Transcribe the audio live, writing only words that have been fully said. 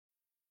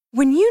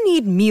When you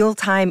need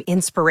mealtime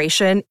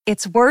inspiration,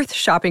 it's worth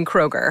shopping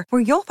Kroger,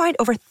 where you'll find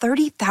over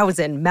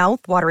 30,000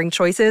 mouth-watering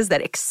choices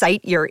that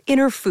excite your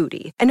inner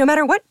foodie. And no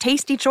matter what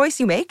tasty choice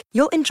you make,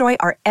 you'll enjoy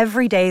our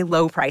everyday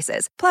low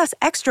prices, plus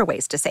extra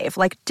ways to save,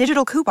 like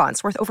digital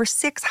coupons worth over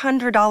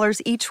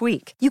 $600 each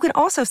week. You can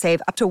also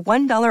save up to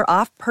 $1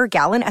 off per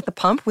gallon at the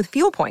pump with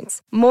fuel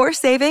points. More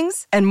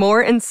savings and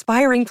more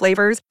inspiring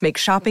flavors make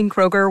shopping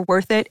Kroger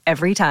worth it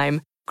every time.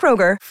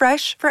 Kroger,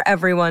 fresh for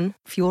everyone.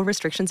 Fuel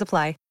restrictions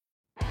apply.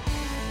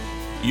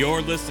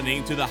 You're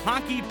listening to the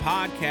Hockey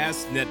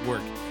Podcast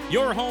Network,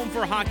 your home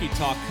for hockey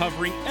talk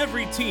covering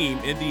every team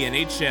in the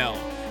NHL.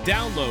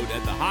 Download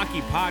at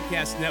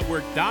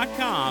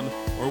thehockeypodcastnetwork.com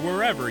or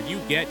wherever you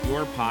get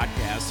your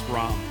podcasts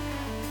from.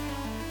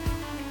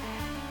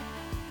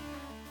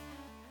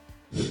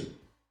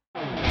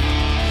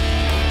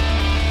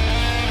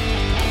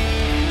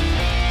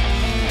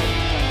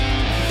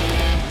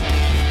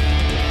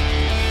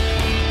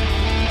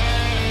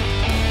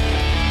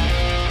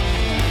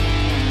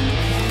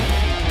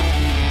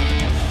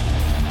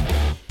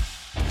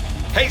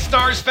 Hey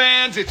Stars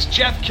fans, it's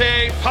Jeff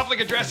K, public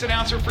address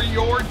announcer for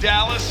your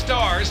Dallas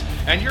Stars,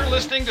 and you're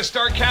listening to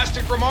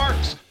Starcastic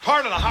Remarks,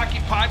 part of the Hockey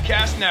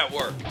Podcast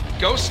Network.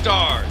 Go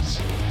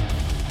Stars!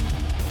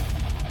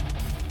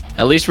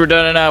 At least we're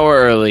done an hour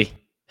early.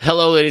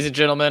 Hello, ladies and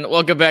gentlemen.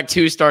 Welcome back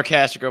to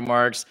Starcastic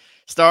Remarks.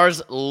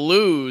 Stars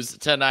lose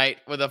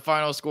tonight with a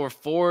final score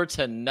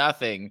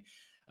 4-0.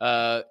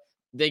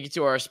 Thank you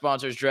to our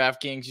sponsors,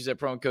 DraftKings. Use that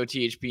promo code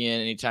THPN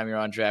anytime you're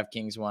on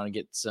DraftKings. Want to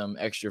get some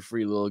extra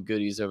free little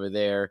goodies over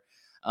there.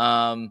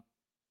 Kind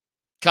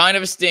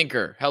of a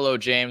stinker. Hello,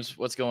 James.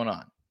 What's going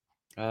on?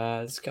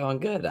 It's going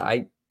good.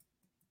 I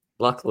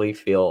luckily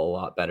feel a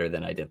lot better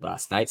than I did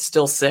last night.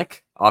 Still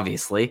sick,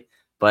 obviously,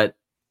 but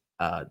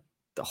a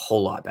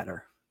whole lot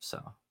better.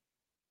 So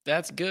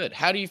that's good.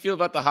 How do you feel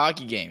about the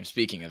hockey game?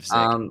 Speaking of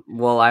sick,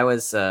 well, I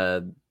was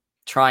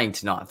trying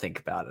to not think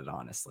about it,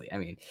 honestly. I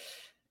mean,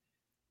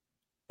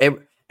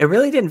 It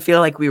really didn't feel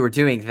like we were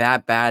doing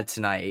that bad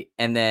tonight.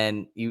 And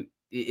then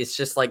it's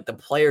just like the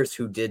players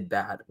who did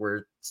bad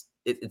were,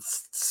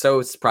 it's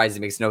so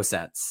surprising. It makes no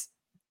sense.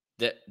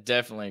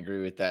 Definitely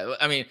agree with that.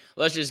 I mean,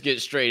 let's just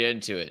get straight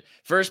into it.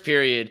 First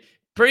period,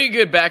 pretty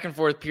good back and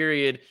forth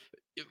period.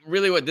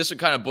 Really what this would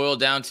kind of boil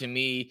down to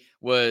me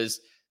was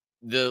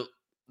the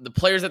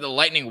players that the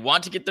Lightning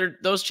want to get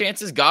those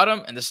chances got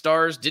them, and the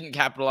Stars didn't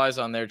capitalize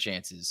on their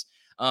chances.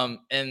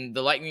 And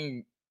the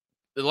Lightning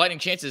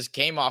chances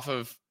came off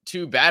of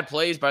two bad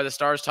plays by the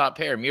Stars' top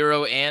pair.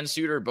 Miro and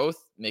Suter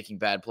both making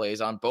bad plays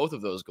on both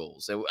of those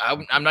goals. So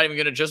I'm not even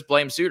going to just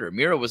blame Suter.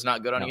 Miro was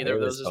not good on either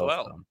of those as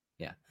well.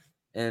 Yeah.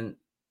 And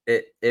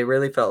it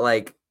really felt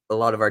like a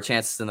lot of our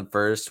chances in the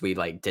first, we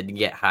didn't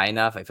get high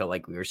enough. I felt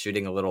like we were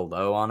shooting a little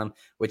low on them,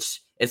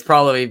 which is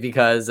probably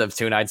because of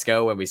 2 nights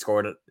ago when we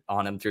scored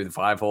on him through the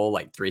 5-hole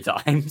 3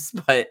 times.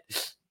 But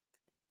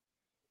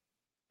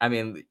I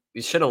mean,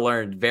 we should have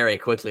learned very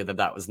quickly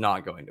that was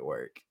not going to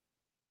work.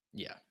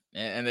 Yeah.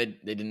 And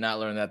they did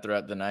not learn that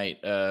throughout the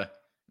night.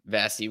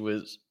 Vasi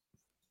was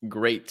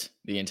great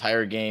the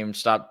entire game,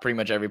 stopped pretty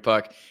much every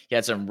puck. He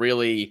had some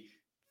really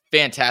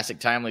fantastic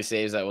timely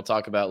saves that we'll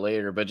talk about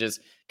later. But just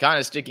kind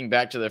of sticking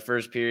back to the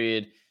first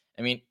period,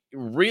 I mean,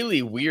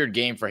 really weird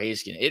game for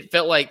Haskin. It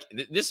felt like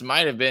this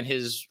might have been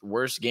his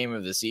worst game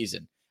of the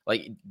season.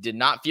 Did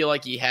not feel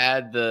like he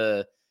had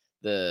the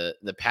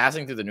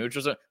passing through the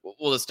neutral zone.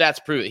 Well, the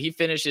stats prove it. He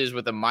finishes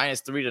with a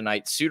 -3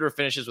 tonight. Suter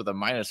finishes with a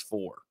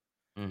 -4.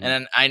 Mm-hmm.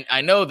 And I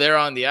know they're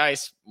on the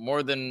ice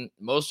more than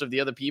most of the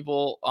other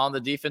people on the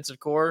defensive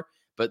core,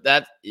 but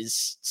that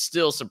is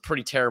still some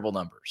pretty terrible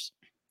numbers.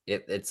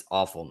 It's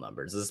awful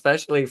numbers,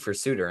 especially for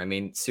Suter. I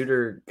mean,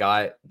 Suter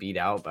got beat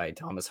out by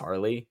Thomas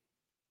Harley.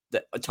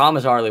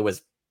 Thomas Harley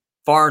was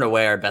far and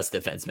away our best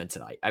defenseman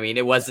tonight. I mean,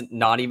 it wasn't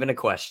not even a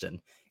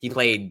question. He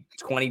played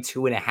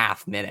 22 and a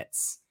half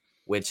minutes,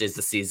 which is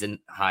the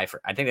season high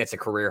I think that's a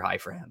career high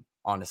for him,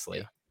 honestly.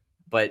 Yeah.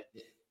 But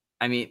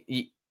I mean,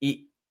 he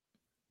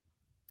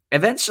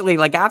eventually,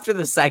 after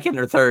the second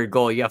or third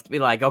goal, you have to be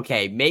like,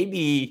 okay,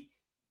 maybe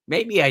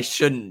I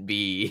shouldn't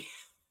be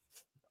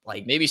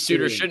maybe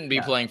Suter shouldn't be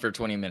playing for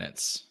 20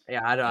 minutes.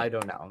 Yeah, I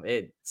don't know.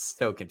 It's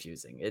so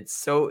confusing. It's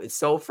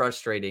so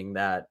frustrating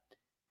that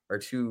our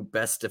 2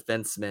 best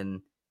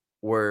defensemen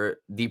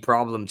were the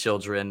problem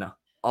children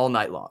all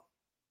night long.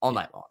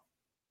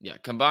 Yeah,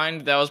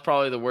 combined, that was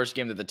probably the worst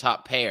game that the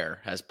top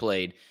pair has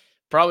played.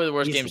 Probably the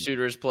worst game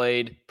Suter has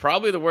played.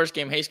 Probably the worst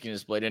game Haskin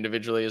has played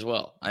individually as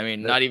well. I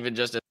mean, not even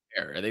just as a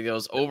pair. I think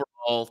those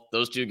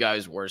 2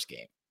 guys' worst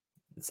game.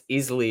 It's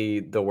easily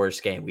the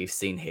worst game we've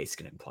seen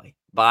Haskin play.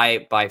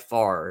 By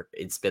far,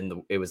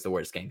 it was the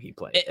worst game he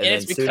played. And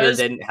then Suter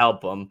didn't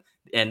help him,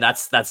 and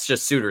that's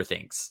just Suter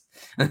things.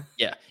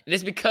 Yeah, and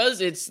it's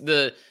because it's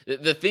the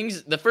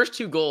things. The first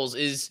 2 goals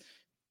is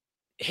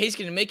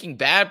Haskin making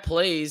bad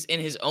plays in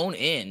his own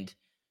end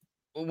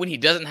when he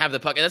doesn't have the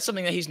puck. And that's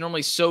something that he's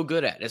normally so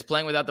good at, is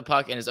playing without the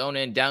puck in his own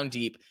end, down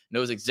deep,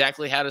 knows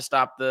exactly how to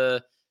stop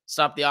the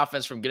stop the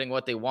offense from getting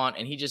what they want,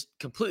 and he just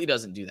completely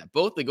doesn't do that.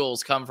 Both the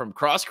goals come from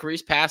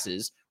cross-crease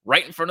passes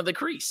right in front of the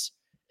crease.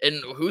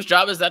 And whose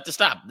job is that to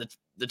stop?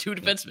 The two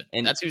defensemen.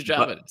 And that's whose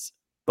job it is.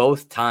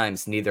 Both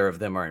times, neither of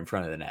them are in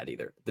front of the net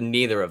either.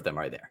 Neither of them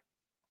are there.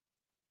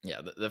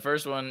 Yeah, the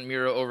first one,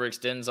 Miro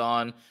overextends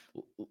on.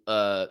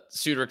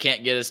 Suter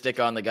can't get a stick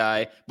on the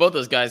guy. Both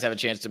those guys have a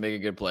chance to make a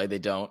good play. They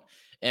don't.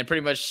 And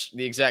pretty much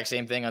the exact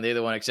same thing on the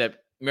other one, except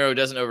Miro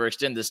doesn't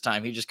overextend this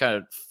time. He just kind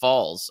of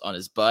falls on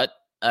his butt.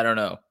 I don't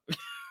know.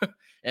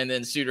 And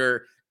then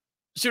Suter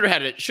should have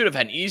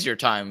had an easier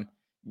time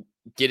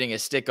getting a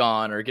stick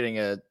on or getting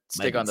a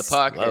stick on the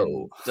puck.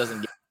 And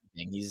doesn't get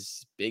anything.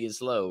 He's big and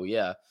slow.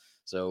 Yeah.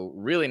 So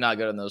really not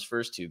good on those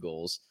first two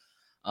goals.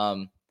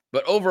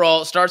 But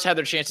overall, Stars had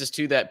their chances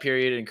to that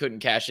period and couldn't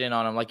cash in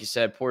on them. Like you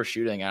said, poor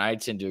shooting, and I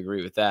tend to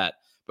agree with that.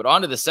 But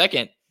on to the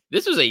second,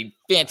 this was a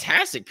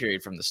fantastic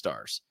period from the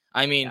Stars.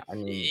 I mean,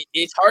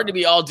 it's hard to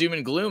be all doom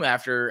and gloom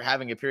after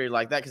having a period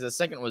like that because the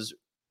second was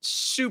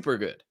super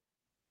good.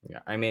 Yeah,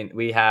 I mean,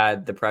 we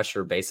had the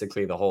pressure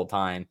basically the whole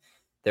time.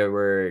 There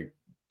were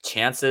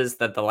chances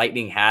that the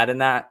Lightning had in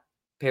that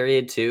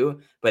period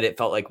too, but it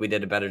felt like we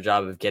did a better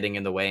job of getting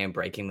in the way and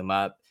breaking them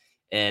up.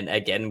 And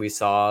again, we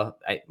saw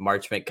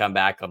Marchment come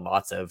back on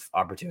lots of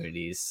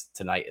opportunities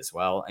tonight as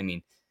well. I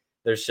mean,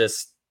 there's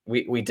just,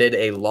 we did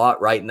a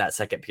lot right in that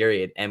second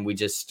period, and we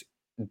just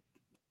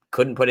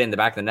couldn't put it in the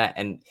back of the net.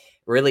 And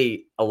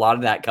really, a lot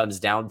of that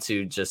comes down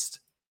to just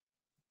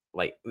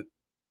like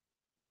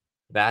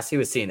Vasi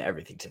was seeing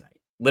everything tonight,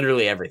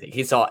 literally everything.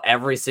 He saw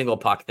every single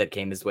puck that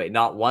came his way.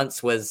 Not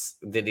once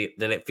did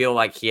it feel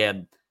like he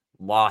had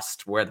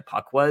lost where the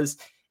puck was.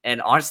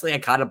 And honestly, I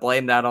kind of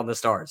blame that on the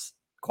Stars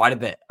quite a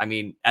bit. I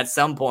mean, at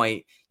some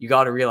point, you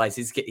got to realize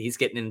he's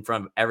getting in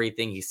front of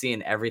everything. He's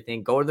seeing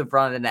everything. Go to the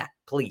front of the net,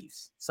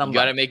 please. Somebody.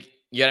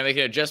 You got to make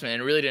an adjustment,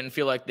 and it really didn't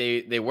feel like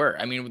they were.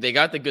 I mean, they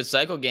got the good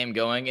cycle game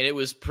going, and it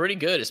was pretty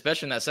good,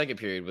 especially in that second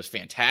period. It was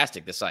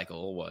fantastic, the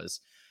cycle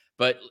was.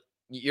 But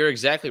you're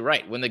exactly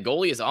right. When the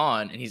goalie is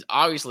on, and he's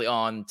obviously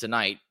on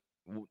tonight,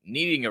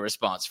 needing a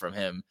response from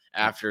him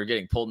after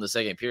getting pulled in the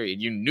second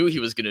period, you knew he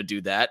was going to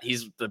do that.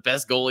 He's the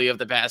best goalie of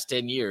the past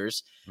 10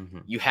 years. Mm-hmm.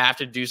 You have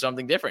to do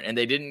something different, and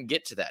they didn't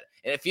get to that.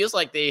 And it feels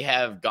like they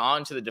have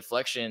gone to the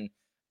deflection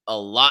a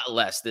lot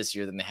less this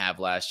year than they have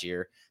last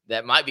year.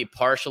 That might be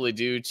partially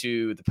due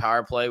to the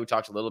power play. We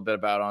talked a little bit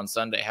about on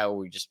Sunday how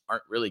we just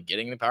aren't really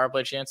getting the power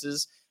play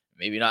chances,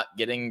 maybe not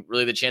getting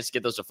really the chance to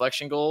get those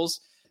deflection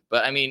goals.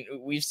 But, I mean,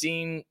 we've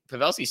seen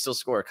Pavelski still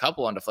score a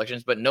couple on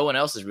deflections, but no one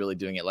else is really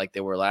doing it like they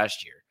were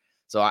last year.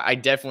 So I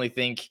definitely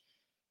think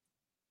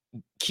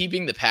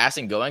keeping the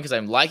passing going, because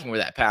I'm liking where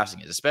that passing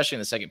is, especially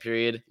in the second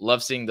period.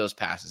 Love seeing those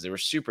passes. They were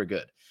super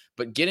good.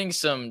 But getting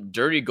some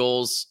dirty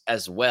goals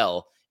as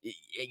well,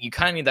 you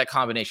kind of need that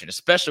combination,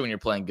 especially when you're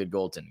playing good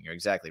goaltending. You're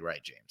exactly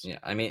right, James. Yeah,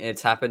 I mean,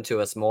 it's happened to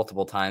us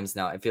multiple times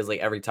now. It feels like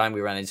every time we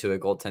run into a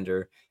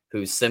goaltender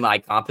who's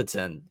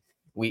semi-competent,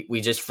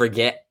 we just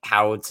forget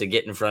how to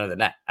get in front of the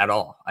net at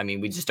all. I mean,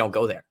 we just don't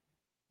go there.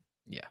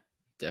 Yeah,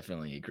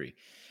 definitely agree.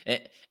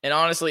 And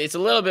honestly, it's a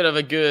little bit of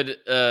a good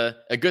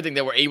thing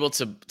that we're able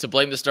to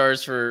blame the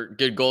Stars for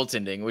good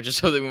goaltending, which is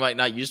something we might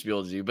not used to be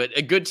able to do. But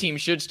a good team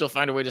should still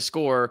find a way to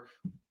score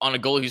on a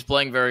goalie who's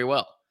playing very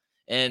well.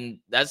 And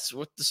that's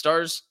what the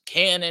Stars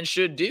can and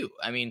should do.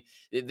 I mean,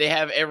 they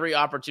have every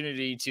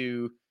opportunity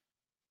to,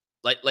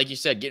 like you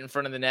said, get in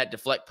front of the net,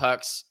 deflect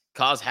pucks,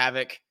 cause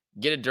havoc,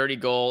 get a dirty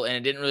goal, and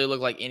it didn't really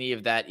look like any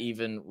of that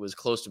even was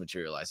close to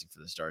materializing for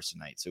the Stars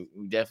tonight. So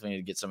we definitely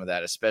need to get some of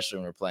that, especially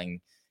when we're playing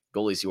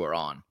goalies who are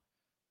on.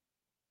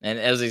 And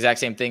it was the exact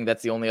same thing.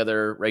 That's the only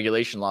other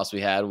regulation loss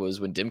we had was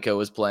when Demko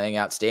was playing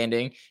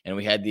outstanding, and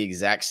we had the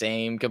exact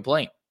same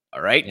complaint.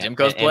 All right, yeah,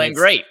 Demko's playing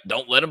great.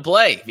 Don't let him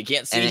play. If he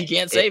can't see, he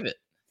can't save it.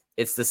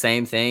 It's the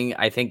same thing.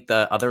 I think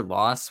the other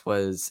loss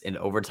was in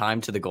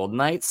overtime to the Golden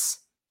Knights.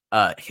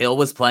 Hill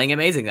was playing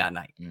amazing that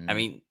night. I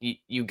mean,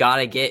 you got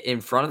to get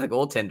in front of the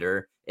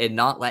goaltender and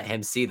not let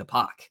him see the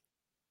puck.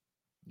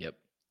 Yep.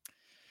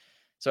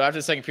 So after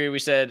the second period, we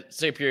said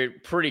second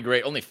period, pretty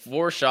great. Only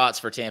 4 shots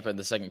for Tampa in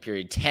the second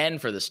period, 10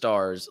 for the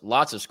Stars.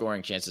 Lots of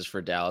scoring chances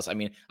for Dallas. I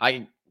mean, I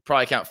can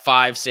probably count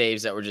 5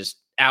 saves that were just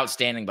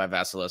outstanding by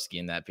Vasilevsky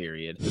in that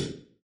period.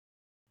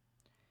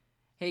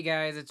 Hey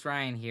guys, it's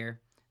Ryan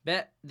here.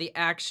 Bet the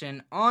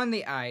action on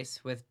the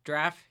ice with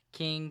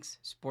DraftKings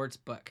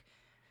Sportsbook.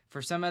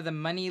 For some of the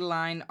money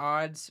line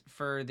odds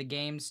for the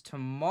games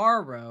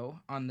tomorrow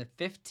on the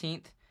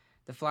 15th,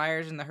 the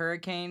Flyers and the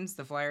Hurricanes.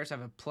 The Flyers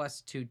have a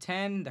plus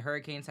 210. The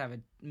Hurricanes have a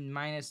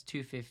minus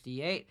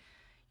 258.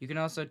 You can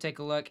also take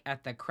a look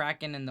at the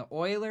Kraken and the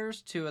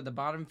Oilers, 2 of the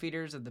bottom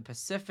feeders of the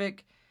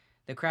Pacific.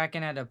 The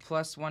Kraken at a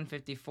plus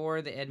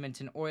 154. The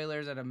Edmonton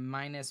Oilers at a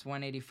minus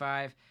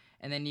 185.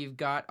 And then you've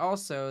got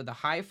also the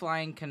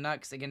high-flying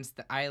Canucks against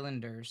the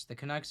Islanders. The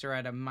Canucks are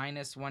at a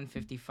minus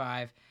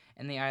 155,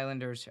 and the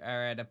Islanders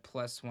are at a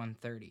plus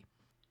 130.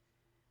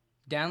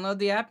 Download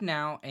the app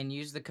now and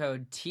use the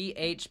code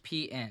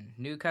THPN.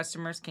 New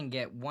customers can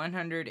get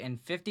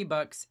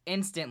 $150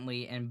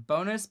 instantly in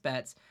bonus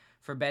bets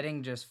for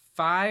betting just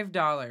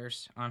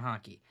 $5 on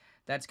hockey.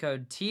 That's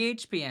code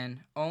THPN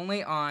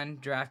only on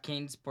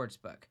DraftKings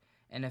Sportsbook,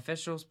 an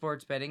official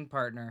sports betting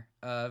partner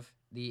of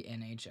the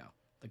NHL.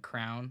 The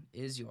crown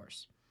is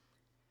yours.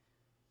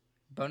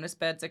 Bonus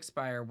bets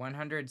expire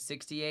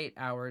 168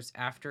 hours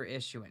after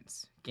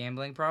issuance.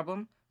 Gambling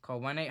problem? Call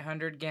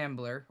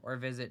 1-800-GAMBLER or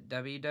visit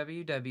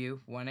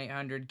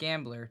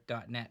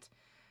www.1800gambler.net.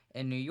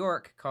 In New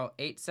York, call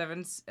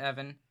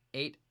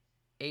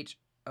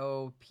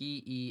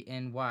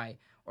 877-8-HOPENY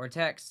or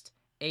text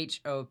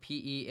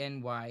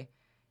HOPENY.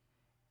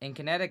 In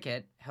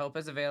Connecticut, help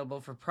is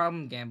available for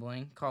problem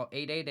gambling. Call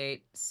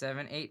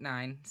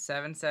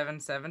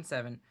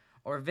 888-789-7777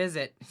 or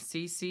visit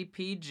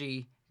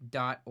ccpg.org.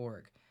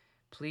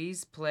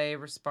 Please play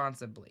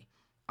responsibly.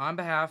 On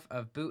behalf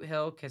of Boot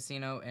Hill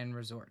Casino and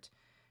Resort.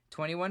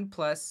 21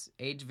 plus,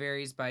 age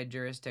varies by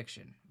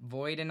jurisdiction.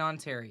 Void in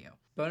Ontario.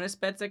 Bonus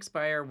bets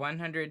expire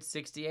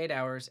 168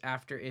 hours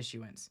after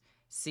issuance.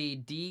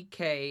 See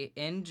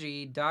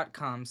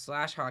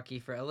dkng.com/hockey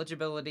for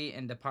eligibility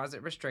and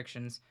deposit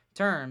restrictions,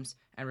 terms,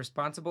 and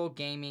responsible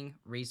gaming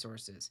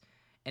resources.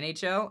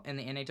 NHL and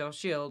the NHL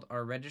Shield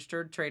are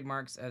registered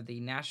trademarks of the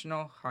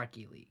National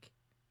Hockey League.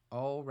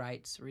 All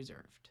rights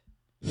reserved.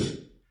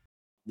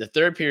 The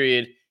third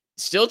period,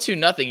 still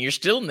 2-0. You're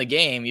still in the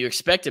game. You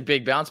expect a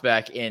big bounce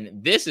back,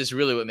 and this is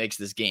really what makes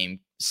this game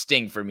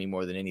sting for me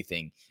more than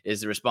anything,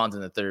 is the response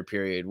in the third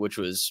period, which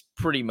was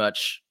pretty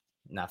much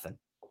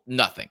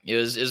Nothing. It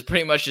was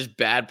pretty much just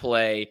bad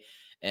play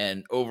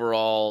and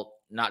overall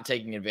not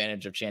taking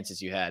advantage of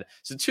chances you had.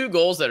 So 2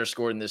 goals that are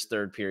scored in this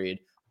third period,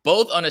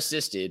 both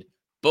unassisted,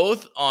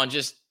 both on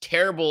just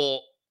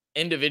terrible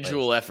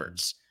individual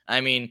efforts.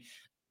 I mean,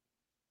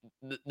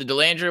 the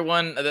Dellandre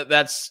one,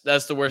 that's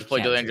the worst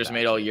play Delandre's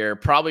made all year.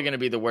 Probably going to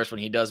be the worst one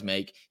he does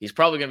make. He's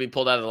probably going to be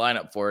pulled out of the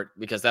lineup for it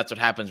because that's what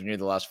happens when you're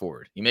the last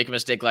forward. You make a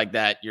mistake like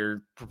that,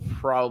 you're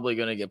probably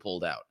going to get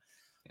pulled out.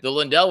 The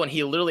Lindell one,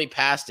 he literally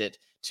passed it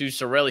to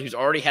Sorelli, who's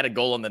already had a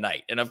goal on the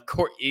night. And of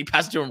course, he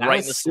passed it to him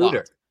right in the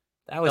slot.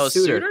 That was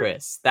Suter,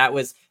 Chris. That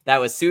was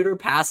Suter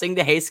passing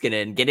to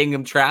Heiskanen, getting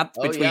him trapped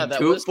between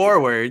two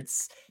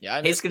forwards.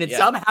 Yeah, Heiskanen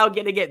somehow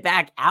getting it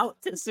back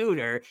out to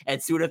Suter,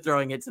 and Suter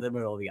throwing it to the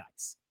middle of the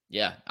ice.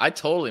 Yeah, I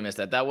totally missed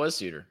that. That was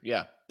Suter.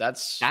 Yeah,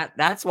 that's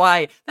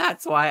why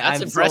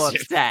I'm impressive. so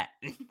upset.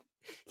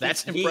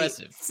 That's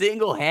impressive. He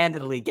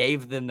single-handedly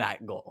gave them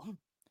that goal.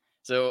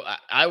 So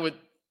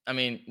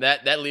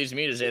that leads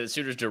me to say that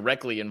Suter's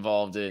directly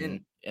involved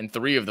in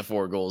 3 of the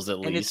 4 goals at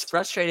least. And it's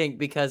frustrating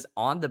because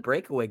on the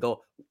breakaway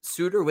goal,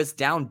 Suter was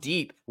down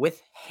deep with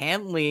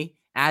Hanley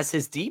as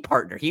his D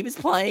partner. He was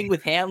playing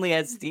with Hanley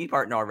as his D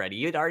partner already.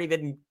 He had already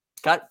been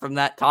cut from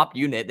that top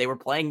unit. They were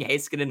playing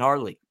Heiskanen and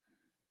Harley.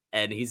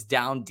 And he's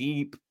down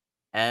deep.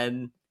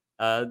 And,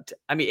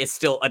 it's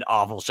still an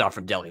awful shot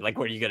from Delhi. Like,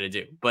 what are you going to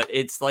do? But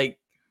it's like,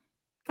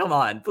 come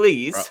on,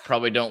 please.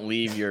 Probably don't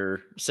leave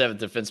your 7th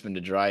defenseman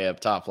to dry up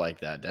top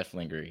like that.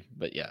 Definitely agree.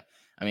 But yeah,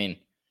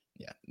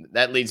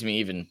 that leads me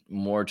even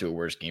more to a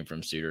worse game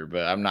from Suter.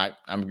 But I'm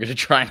going to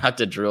try not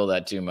to drill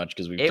that too much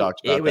because we've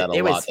talked about that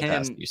a lot the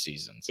past few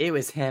seasons. It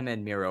was him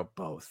and Miro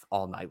both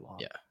all night long.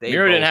 Yeah,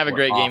 Miro didn't have a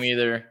great game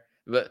either.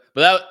 But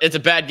it's a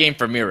bad game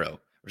for Miro.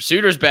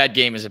 Suter's bad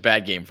game is a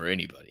bad game for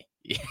anybody.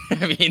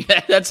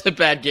 That's a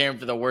bad game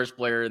for the worst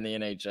player in the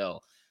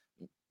NHL.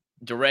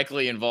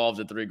 Directly involved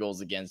in 3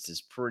 goals against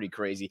is pretty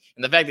crazy.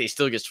 And the fact that he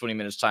still gets 20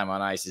 minutes time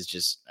on ice is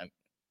just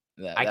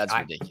that's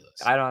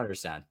ridiculous. I don't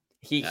understand.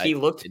 He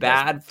looked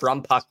bad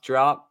from puck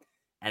drop,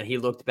 and he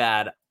looked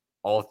bad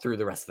all through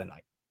the rest of the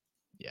night.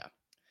 Yeah.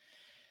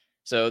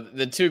 So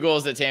the 2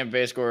 goals that Tampa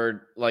Bay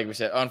scored, like we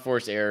said,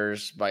 unforced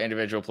errors by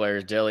individual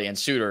players, Daly and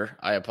Suter.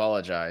 I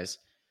apologize.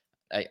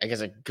 I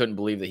guess I couldn't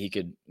believe that he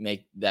could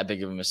make that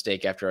big of a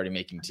mistake after already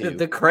making 2.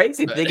 The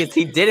crazy thing is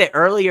he did it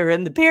earlier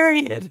in the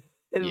period.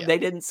 They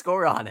didn't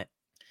score on it.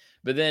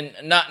 But then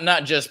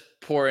not just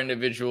poor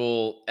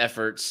individual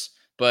efforts,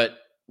 but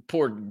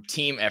poor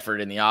team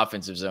effort in the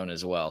offensive zone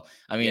as well.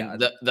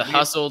 The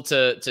hustle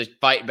to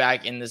fight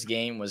back in this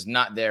game was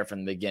not there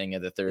from the beginning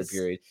of the third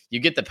period. You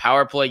get the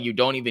power play, you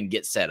don't even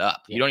get set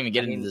up. You don't even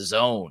get into the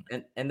zone.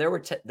 And there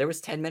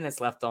was 10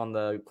 minutes left on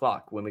the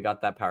clock when we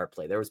got that power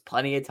play. There was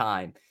plenty of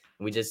time.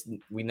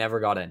 We never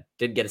got in.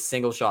 Didn't get a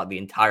single shot the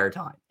entire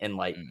time. And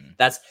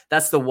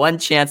that's the one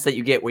chance that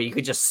you get where you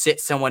could just sit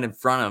someone in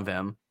front of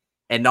him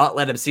and not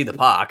let him see the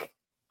puck.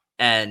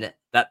 And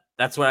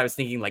that's what I was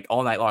thinking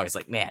all night long. It's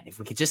like, man, if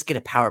we could just get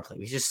a power play,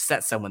 we could just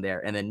set someone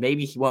there and then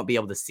maybe he won't be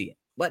able to see it.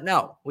 But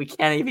no, we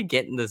can't even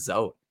get in the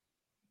zone.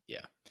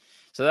 Yeah.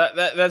 So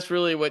that's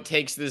really what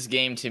takes this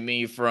game to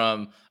me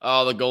from,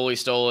 the goalie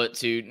stole it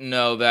to,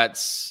 no,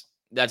 that's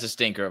a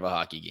stinker of a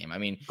hockey game.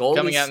 Goalie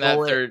coming out in that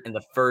third in the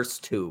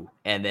first 2,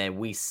 and then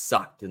we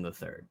sucked in the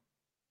third.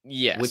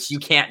 Yes. Which you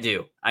can't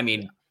do.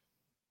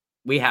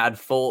 We had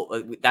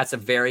that's a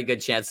very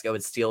good chance to go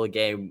and steal a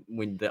game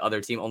when the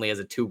other team only has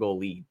a 2-goal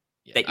lead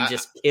that you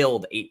just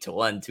killed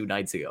 8-1 2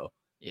 nights ago.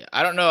 Yeah.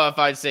 I don't know if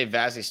I'd say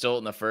Vasi stole it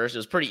in the first. It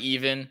was pretty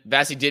even.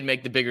 Vasi did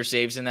make the bigger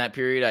saves in that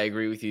period. I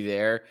agree with you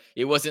there.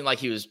 It wasn't like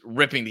he was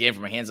ripping the game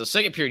from my hands. The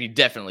second period, he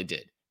definitely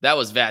did. That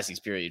was Vasi's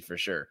period for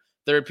sure.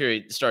 third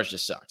period, the Stars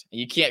just sucked.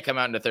 You can't come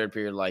out in the third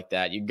period like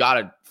that. You got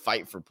to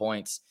fight for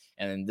points.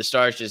 And the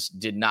Stars just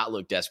did not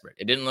look desperate.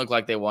 It didn't look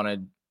like they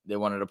wanted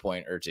a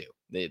point or two.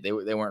 They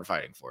weren't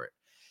fighting for it.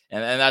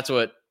 And that's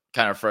what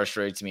kind of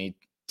frustrates me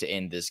to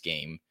end this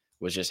game,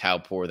 was just how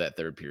poor that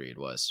third period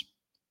was.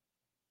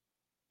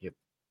 Yep.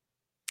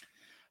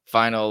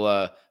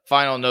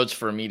 Final notes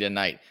for me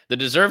tonight. The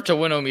deserve to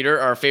win-o-meter,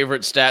 our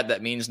favorite stat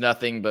that means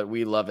nothing, but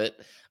we love it.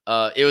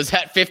 It was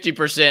at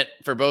 50%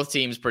 for both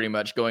teams pretty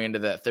much going into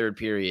that third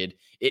period.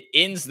 It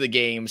ends the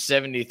game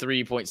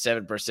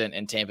 73.7%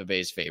 in Tampa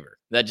Bay's favor.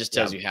 That just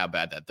tells you how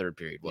bad that third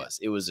period was.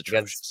 It was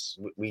atrocious.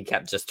 We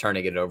kept just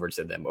turning it over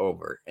to them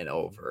over and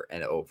over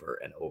and over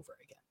and over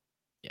again.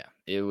 Yeah,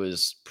 it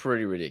was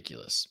pretty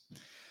ridiculous.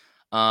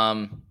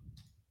 And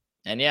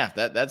yeah,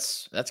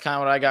 that's kind of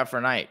what I got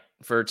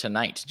for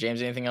tonight.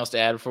 James, anything else to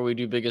add before we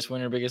do biggest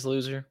winner, biggest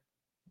loser?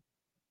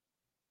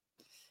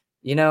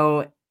 You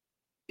know,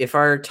 if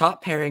our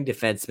top pairing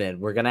defensemen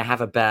were going to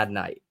have a bad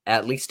night,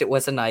 at least it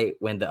was a night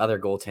when the other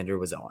goaltender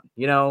was on.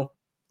 You know,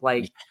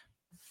 like,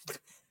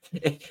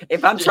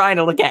 if I'm trying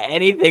to look at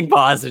anything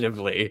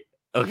positively,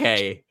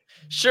 okay.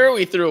 Sure,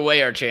 we threw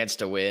away our chance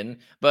to win,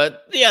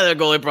 but the other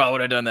goalie probably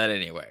would have done that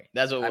anyway.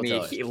 That's what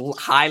we'll tell you.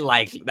 High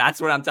likely.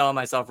 That's what I'm telling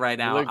myself right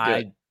now.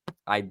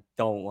 I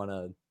don't want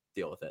to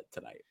deal with it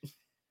tonight.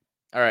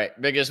 All right,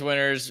 biggest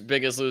winners,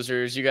 biggest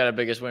losers. You got a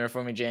biggest winner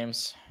for me,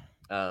 James?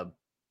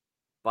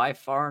 By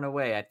far and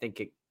away, I think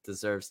it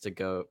deserves to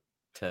go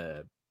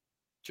to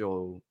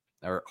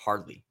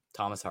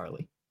Thomas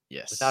Harley.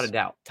 Yes, without a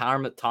doubt.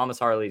 Thomas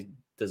Harley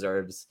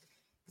deserves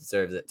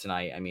it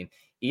tonight. I mean,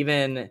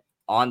 even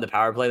on the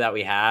power play that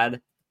we had,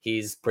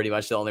 he's pretty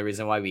much the only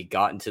reason why we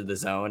got into the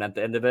zone at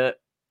the end of it.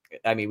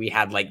 I mean, we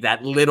had like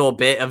that little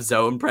bit of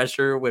zone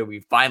pressure when we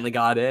finally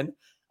got in,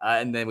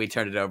 and then we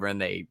turned it over and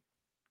they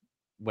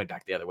went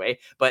back the other way.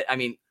 But I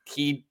mean,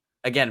 he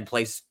again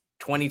plays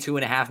 22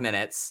 and a half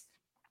minutes.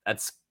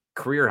 That's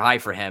career high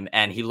for him,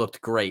 and he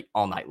looked great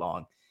all night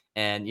long.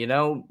 And, you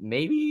know,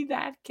 maybe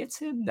that gets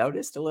him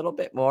noticed a little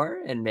bit more,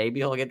 and maybe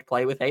he'll get to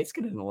play with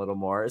Heiskanen a little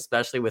more,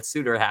 especially with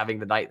Suter having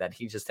the night that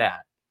he just had.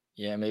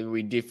 Yeah, maybe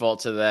we default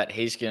to that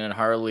Heiskanen and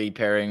Harley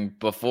pairing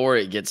before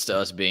it gets to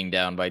us being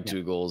down by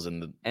 2 goals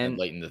and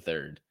late in the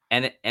third.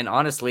 And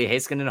honestly,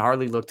 Heiskanen and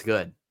Harley looked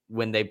good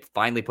when they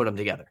finally put them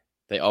together.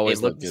 They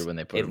always look good when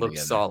they put them together. It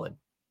looked solid.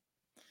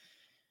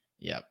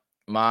 Yeah.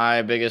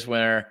 My biggest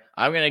winner,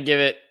 I'm going to give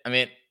it, I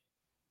mean,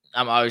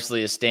 I'm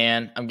obviously a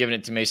stan. I'm giving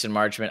it to Mason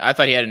Marchment. I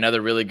thought he had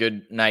another really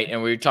good night,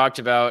 and we talked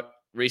about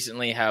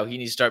recently how he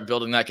needs to start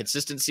building that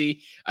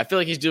consistency. I feel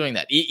like he's doing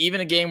that.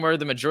 Even a game where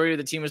the majority of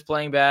the team was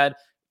playing bad,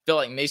 I feel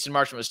like Mason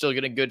Marchment was still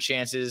getting good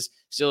chances,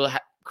 still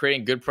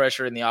creating good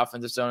pressure in the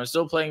offensive zone, and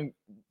still playing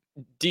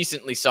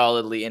decently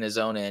solidly in his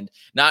own end.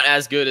 Not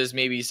as good as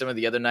maybe some of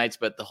the other nights,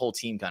 but the whole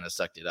team kind of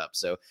sucked it up.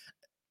 So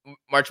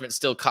Marchment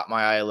still caught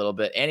my eye a little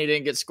bit, and he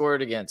didn't get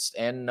scored against,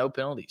 and no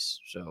penalties.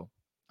 So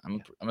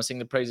I'm gonna sing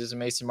the praises of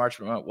Mason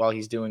Marchment while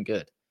he's doing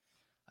good.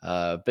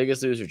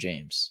 Biggest loser,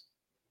 James.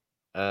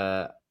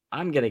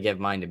 I'm gonna give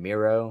mine to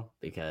Miro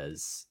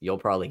because you'll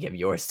probably give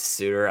yours to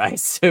Suter, I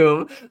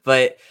assume.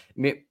 But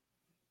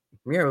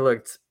Miro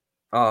looked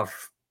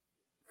off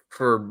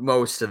for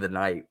most of the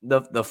night.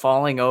 The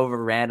falling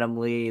over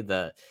randomly,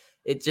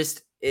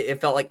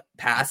 it felt like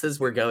passes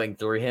were going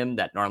through him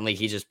that normally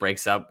he just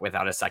breaks up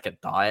without a second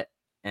thought,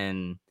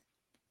 and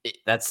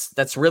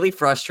that's really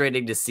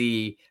frustrating to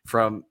see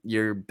from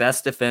your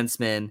best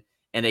defenseman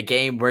in a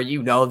game where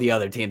you know the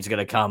other team's going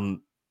to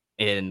come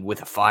in with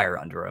a fire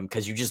under them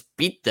because you just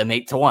beat them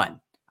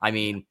 8-1. I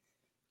mean,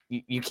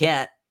 you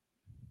can't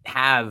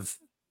have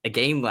a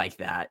game like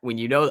that when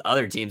you know the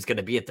other team's going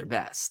to be at their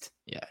best.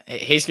 Yeah,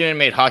 Heiskanen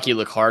made hockey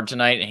look hard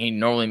tonight, and he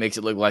normally makes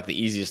it look like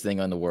the easiest thing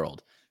in the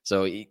world.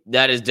 So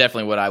that is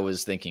definitely what I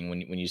was thinking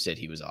when you said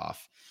he was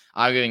off.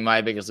 I'm giving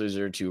my biggest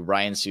loser to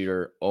Ryan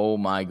Suter. Oh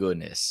my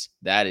goodness.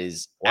 That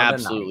is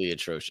absolutely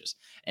atrocious.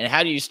 And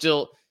how do you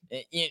still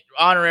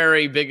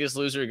honorary biggest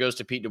loser goes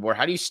to Pete DeBoer.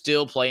 How do you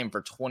still play him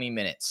for 20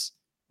 minutes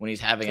when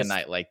he's having a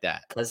night like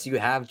that? Because you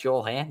have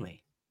Joel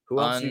Hanley. Who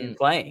else are you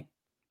playing?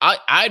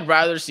 I'd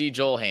rather see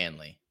Joel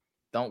Hanley.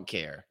 Don't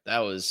care. That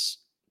was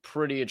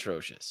pretty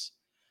atrocious.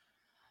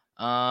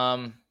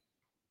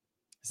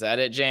 Is that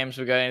it, James?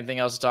 We got anything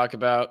else to talk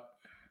about?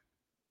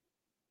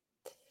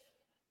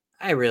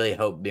 I really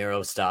hope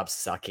Miro stops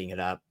sucking it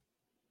up.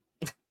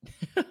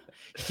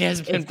 He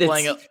has been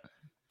playing.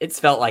 It's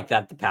felt like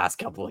that the past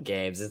couple of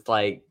games. It's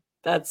like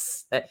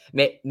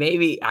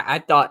maybe I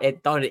thought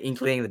an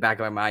inkling in the back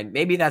of my mind.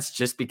 Maybe that's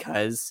just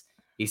because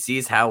he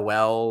sees how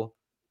well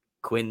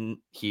Quinn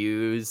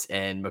Hughes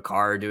and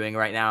McCarr are doing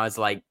right now. It's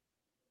like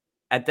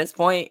at this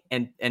point,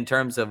 in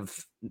terms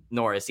of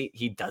Norris,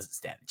 he doesn't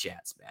stand a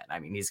chance, man. I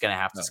mean, he's gonna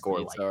have to score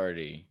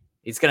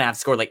he's gonna have to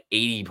score like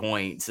 80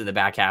 points in the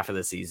back half of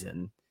the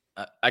season.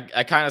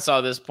 I kind of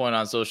saw this point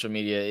on social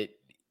media.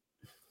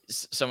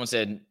 Someone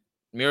said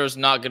Miro's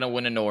not going to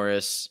win a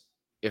Norris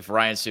if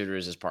Ryan Suter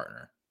is his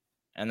partner.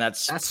 And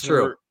that's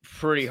true.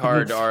 Pretty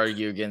hard to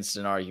argue against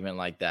an argument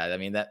like that. I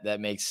mean, that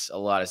makes a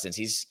lot of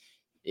sense.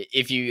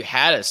 if you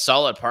had a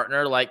solid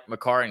partner like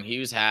McCarr and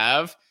Hughes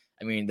have,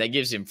 I mean, that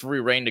gives him free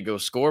reign to go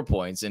score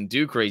points and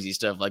do crazy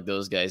stuff like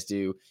those guys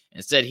do.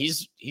 Instead,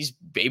 he's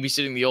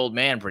babysitting the old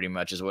man pretty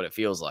much is what it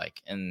feels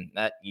like. And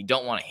that you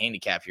don't want to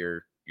handicap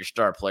your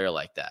star player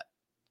like that.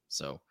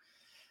 So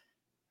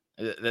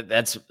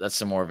that's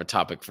some more of a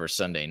topic for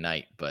Sunday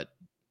night. But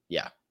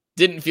yeah,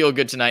 didn't feel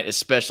good tonight,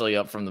 especially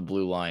up from the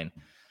blue line.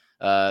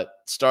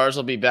 Stars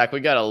will be back. We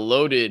got a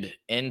loaded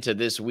end to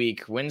this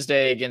week.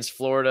 Wednesday against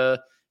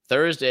Florida,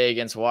 Thursday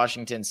against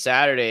Washington,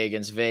 Saturday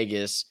against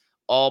Vegas.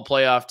 All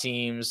playoff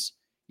teams.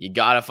 You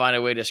got to find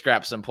a way to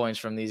scrap some points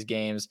from these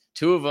games.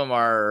 2 of them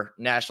are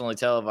nationally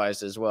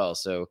televised as well.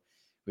 So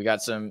we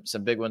got some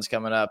big ones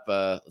coming up.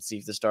 Let's see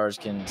if the Stars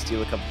can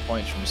steal a couple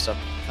points from a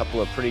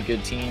couple of pretty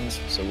good teams.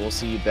 So we'll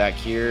see you back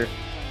here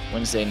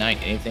Wednesday night.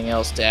 Anything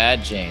else to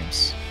add,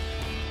 James?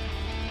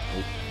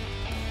 Nope.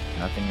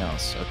 Nothing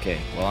else. Okay.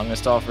 Well, I'm going to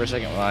stall for a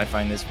second while I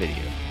find this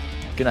video.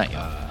 Good night,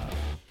 y'all.